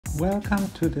Welcome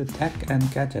to the Tech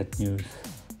and Gadget News.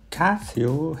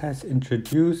 Casio has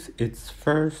introduced its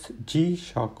first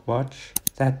G-Shock watch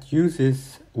that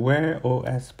uses Wear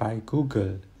OS by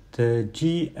Google. The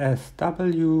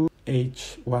GSW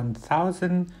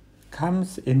H1000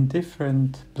 comes in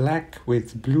different black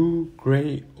with blue,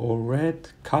 gray or red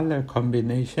color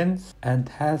combinations and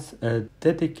has a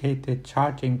dedicated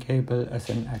charging cable as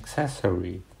an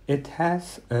accessory. It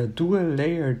has a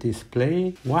dual-layer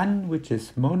display, one which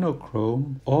is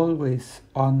monochrome, always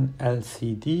on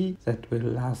LCD that will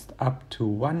last up to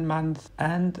 1 month,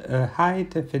 and a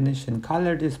high-definition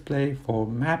color display for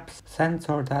maps,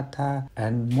 sensor data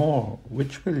and more,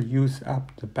 which will use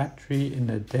up the battery in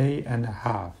a day and a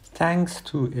half. Thanks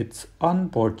to its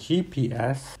onboard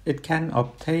GPS, it can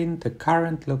obtain the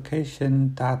current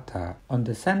location data. On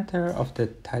the center of the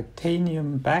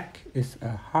titanium back is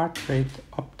a heart rate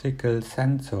optical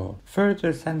sensor.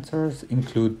 Further sensors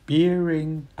include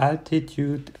bearing,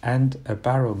 altitude and a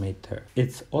barometer.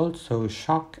 It's also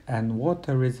shock and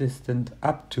water resistant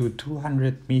up to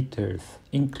 200 meters,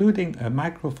 including a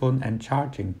microphone and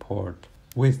charging port.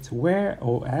 With Wear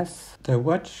OS, the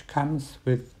watch comes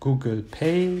with Google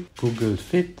Pay, Google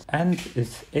Fit, and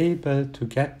is able to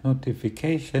get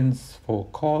notifications for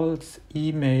calls,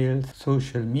 emails,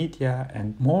 social media,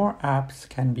 and more apps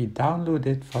can be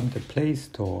downloaded from the Play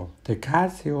Store. The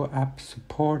Casio app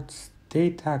supports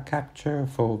data capture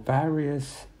for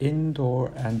various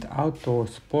indoor and outdoor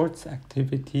sports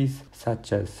activities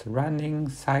such as running,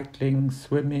 cycling,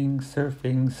 swimming,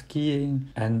 surfing, skiing,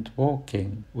 and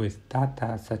walking, with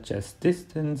data such as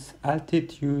distance,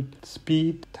 altitude,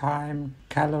 speed, time,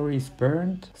 calories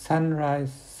burned,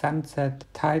 sunrise, sunset,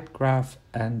 tide graph,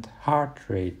 and heart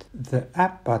rate. The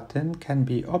app button can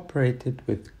be operated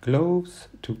with gloves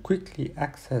to quickly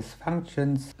access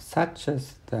functions such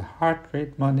as the heart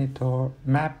rate monitor,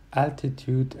 map,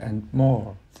 altitude, and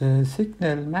more. The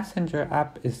Signal Messenger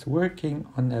app is working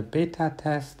on a beta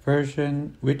test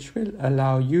version which will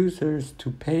allow users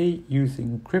to pay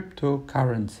using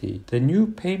cryptocurrency. The new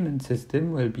payment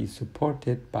system will be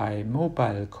supported by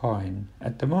Mobile Coin.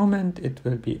 At the moment, it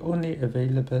will be only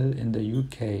available in the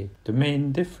UK. The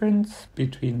main difference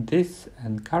between this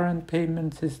and current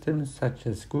payment systems such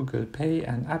as Google Pay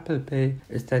and Apple Pay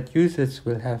is that users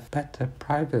will have better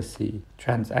privacy.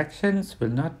 Transactions will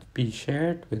not be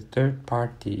shared with third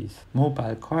parties.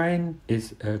 Mobile Coin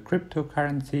is a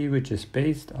cryptocurrency which is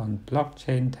based on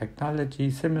blockchain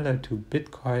technology similar to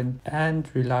Bitcoin and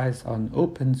relies on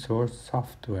open source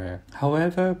software.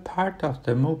 However, part of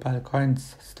the Mobile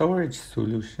Coin's storage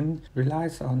solution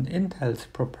relies on Intel's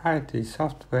proprietary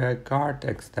software guard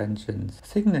extensions.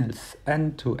 Signal's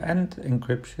end-to-end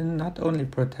encryption not only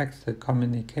protects the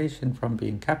communication from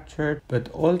being captured, but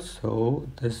also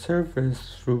the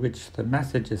servers through which the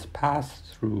messages pass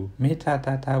through.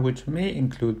 Metadata, which may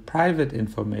include private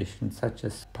information such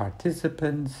as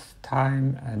participants,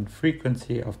 time, and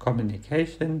frequency of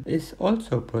communication, is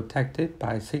also protected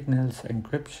by Signal's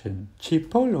encryption.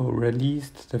 Chipolo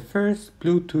released the first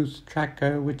Bluetooth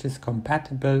tracker which is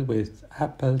compatible with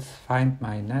Apple's Find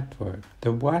My network.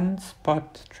 The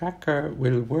one-spot tracker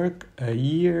will work a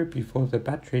year before the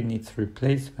battery needs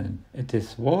replacement. It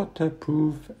is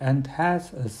waterproof and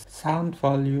has a sound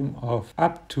volume of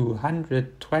up to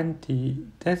 120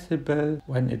 decibel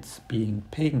when it's being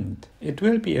pinged. It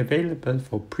will be available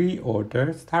for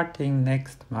pre-order starting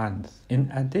next month.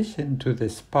 In addition to the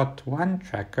Spot 1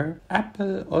 tracker,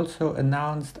 Apple also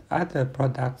announced other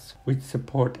products which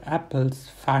support Apple's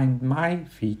Find My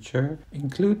feature,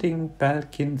 including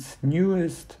Belkin's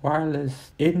newest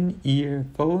wireless in-ear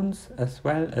phones as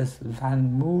well as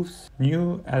Van Moove's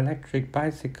new electric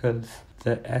bicycles,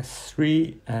 the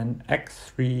S3 and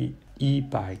X3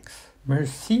 e-bikes.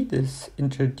 Mercedes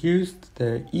introduced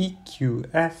the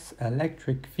EQS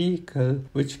electric vehicle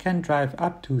which can drive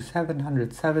up to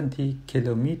 770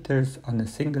 kilometers on a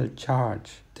single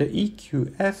charge. The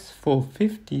EQS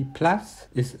 450 Plus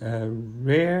is a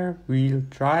rear-wheel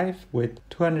drive with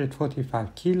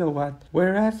 245 kilowatt,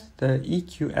 whereas the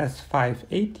EQS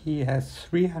 580 has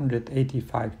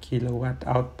 385 kilowatt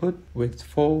output with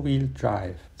four-wheel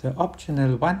drive. The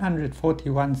optional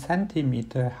 141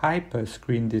 cm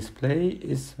hyperscreen display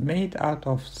is made out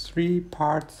of 3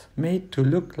 parts made to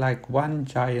look like one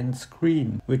giant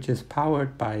screen, which is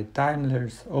powered by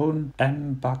Daimler's own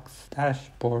MBUX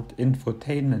dashboard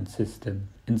infotainment system,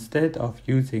 instead of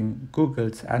using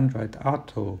Google's Android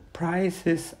Auto.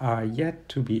 Prices are yet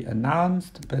to be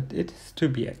announced, but it is to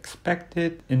be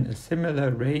expected in a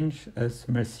similar range as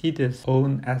Mercedes'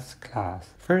 own S-Class.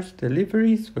 First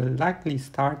deliveries will likely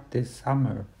start this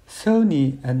summer.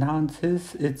 Sony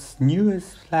announces its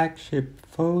newest flagship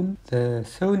phone, the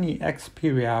Sony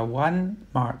Xperia 1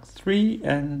 Mark III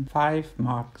and 5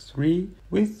 Mark III,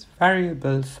 with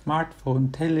variable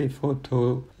smartphone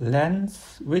telephoto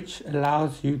lens, which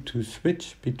allows you to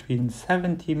switch between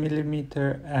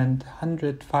 70mm and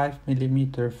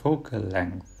 105mm focal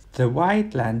length. The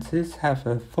wide lenses have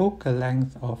a focal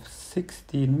length of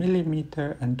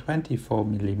 16mm and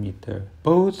 24mm.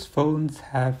 Both phones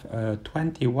have a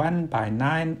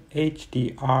 21:9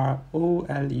 HDR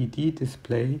OLED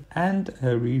display and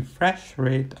a refresh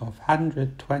rate of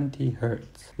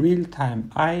 120Hz.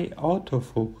 Real-time eye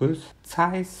autofocus,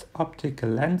 Zeiss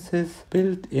optical lenses,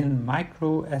 built-in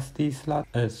micro SD slot,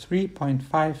 a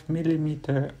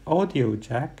 3.5mm audio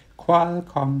jack,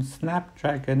 Qualcomm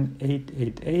Snapdragon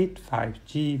 888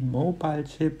 5G mobile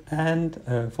chip, and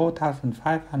a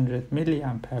 4500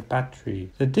 mAh battery.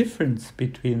 The difference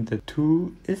between the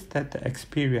two is that the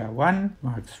Xperia 1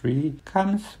 Mark III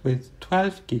comes with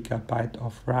 12GB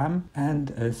of RAM and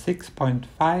a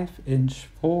 6.5-inch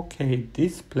 4K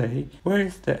display,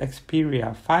 whereas the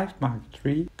Xperia 5 Mark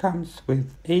III comes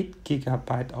with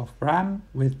 8GB of RAM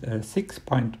with a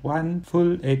 6.1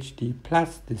 Full HD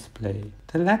Plus display.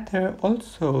 The latter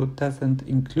also doesn't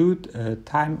include a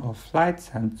time-of-flight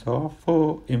sensor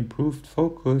for improved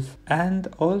focus and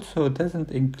also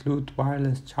doesn't include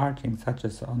wireless charging such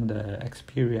as on the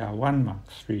Xperia 1 Mark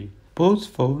III. Both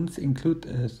phones include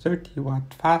a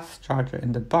 30-watt fast charger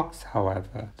in the box,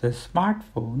 however. The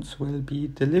smartphones will be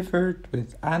delivered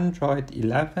with Android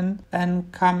 11 and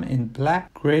come in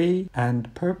black, grey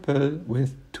and purple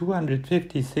with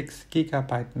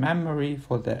 256GB memory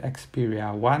for the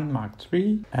Xperia 1 Mark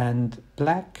III and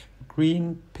black,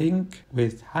 green, pink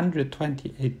with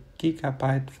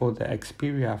 128GB for the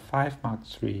Xperia 5 Mark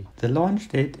III. The launch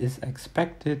date is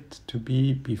expected to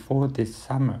be before this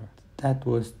summer. That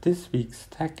was this week's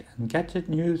Tech and Gadget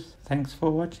news. Thanks for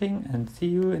watching and see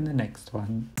you in the next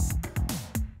one.